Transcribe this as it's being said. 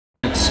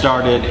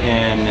started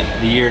in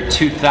the year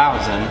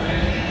 2000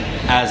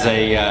 as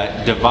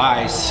a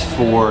device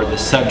for the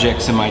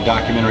subjects in my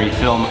documentary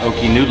film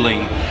Okie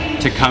Noodling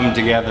to come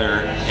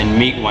together and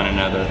meet one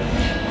another.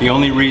 The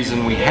only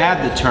reason we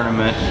had the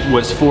tournament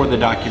was for the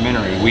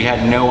documentary. We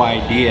had no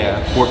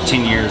idea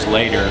 14 years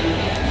later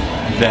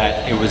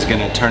that it was going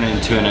to turn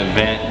into an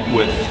event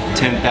with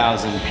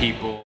 10,000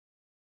 people.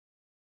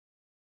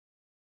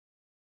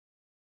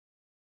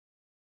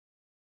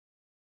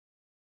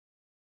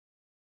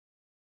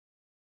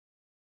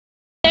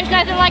 There's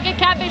nothing like a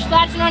catfish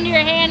latching onto your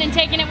hand and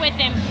taking it with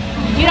him.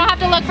 You don't have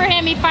to look for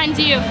him, he finds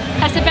you.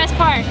 That's the best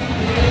part.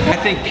 I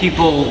think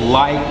people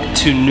like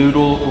to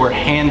noodle or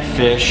hand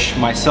fish,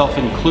 myself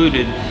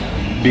included,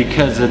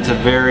 because it's a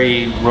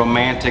very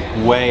romantic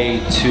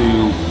way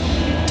to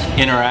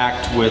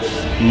interact with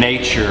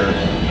nature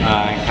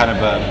in kind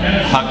of a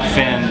Huck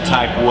Finn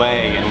type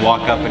way, and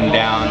walk up and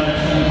down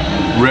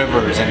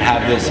rivers and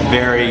have this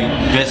very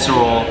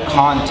visceral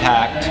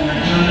contact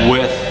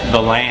with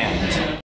the land.